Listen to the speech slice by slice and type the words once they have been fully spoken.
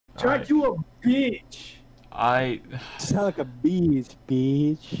Jack, you a bitch. You sound like a bitch.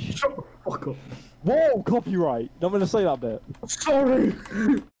 Shut the fuck up. Whoa, copyright. Not gonna say that bit. Sorry.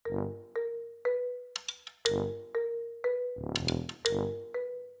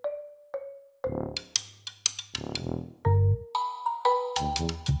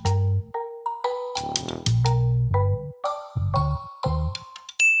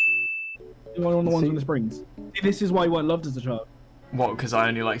 You want on the ones with the springs. This is why you weren't loved as a child. What, because I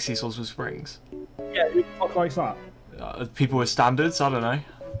only like seesaws with springs? Yeah, who the fuck likes that? People with standards? I don't know.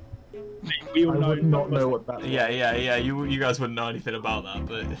 We all I know. would not know what that. Yeah. You guys wouldn't know anything about that,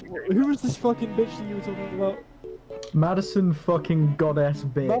 but... Who was this fucking bitch that you were talking about? Madison fucking goddess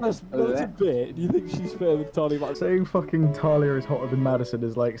bitch. That's a bit. Do you think she's fitter than Talia Mar? Saying fucking Talia is hotter than Madison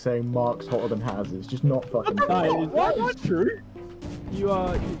is like saying Mark's hotter than Haz. It's just not fucking true. That is true. You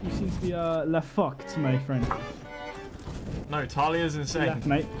seem to be left fucked, my friend. No, Talia's insane. Left,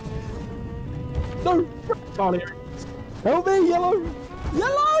 mate. No! Talia. Help me, yellow!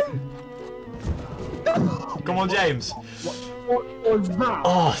 Yellow! Come on, James. What was that?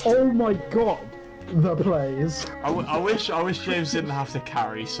 Oh my god. The plays. I wish James didn't have to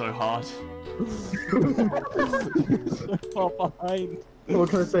carry so hard. So far behind. What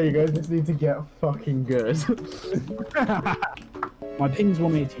can I say? You guys just need to get fucking good. My ping's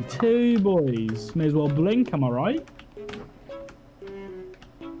 182, boys. May as well blink, am I right?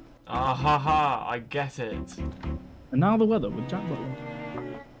 Ah ha ha, I get it. And now the weather with Jack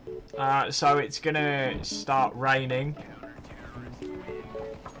Butler. So it's gonna start raining.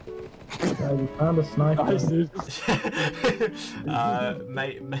 We found a sniper. Nice, dude.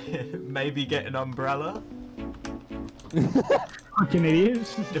 Maybe get an umbrella. Fucking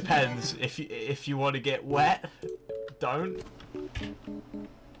idiots. Depends. If you want to get wet, don't.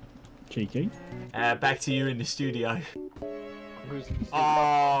 Cheeky. Back to you in the studio.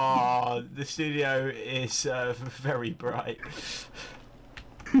 Oh, the studio is very bright.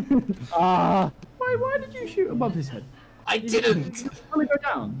 Why did you shoot above his head? I didn't. Only go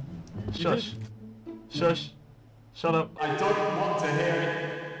down. Shush. Shush. Shut up. I don't want to hear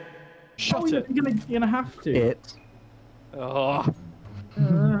it. Shut it. You're gonna have to. It. Oh.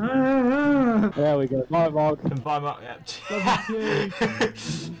 There we go. Bye, Mark. And by my, yeah.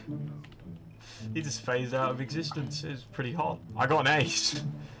 He just phased out of existence. It's pretty hot. I got an ace.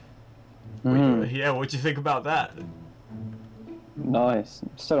 Yeah, what'd you think about that? Nice.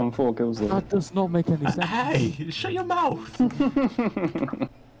 Still on 4 kills though. That does not make any sense. Hey, shut your mouth.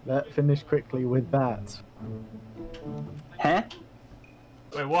 Let's finish quickly with that. Huh?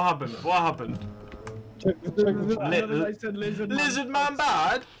 Wait, what happened? What happened? Lizard man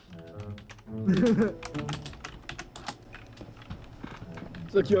bad?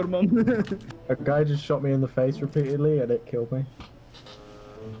 Suck your mum. A guy just shot me in the face repeatedly and it killed me.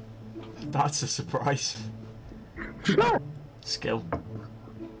 That's a surprise. Skill.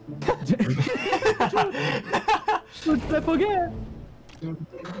 Don't forget.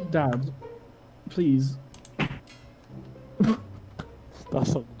 Dad, please.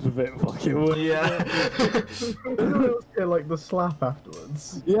 That's a bit fucking weird. Yeah. Yeah, like the slap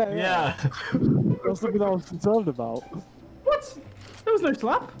afterwards. Yeah. That's something I was concerned about. What? There was no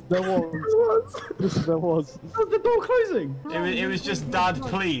slap. There was. There was. How's the door closing? It was just Dad,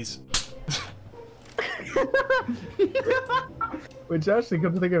 please. Which actually,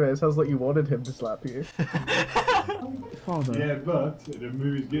 come to think of it, it sounds like you wanted him to slap you. Father. Yeah, but the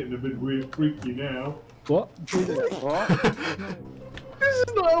movie's getting a bit weird, freaky now. What? What? This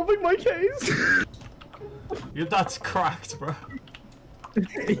is not helping my case. Your dad's cracked, bro.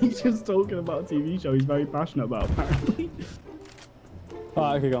 He's just talking about a TV show he's very passionate about, apparently.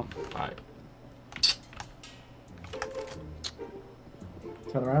 Alright, okay, go. Alright.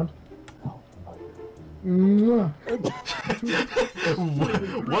 Turn around. What?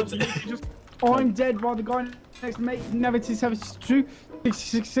 Oh, I'm dead while the guy next to me never to 72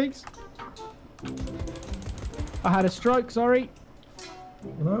 666. I had a stroke, sorry.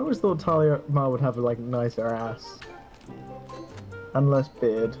 And I always thought Talia Mar would have like nicer ass. And less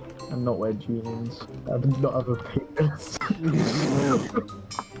beard. And not wear jeans. And not have a penis.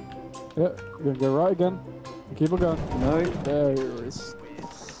 Yeah, we're gonna go right again. Keep on going. No. There it is.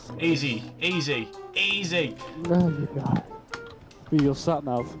 Easy, easy, easy. There you go. Be your sat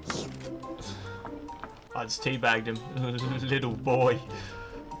nav. I just teabagged him, little boy.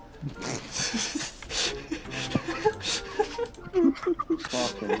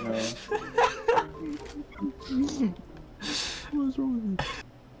 Fucking hell. What's wrong with you?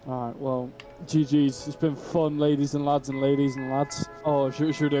 Alright, well, GG's. It's been fun, ladies and lads and ladies and lads. Oh, should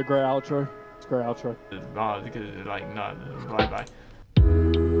we do a great outro? It's a great outro. Oh, like, no, bye bye.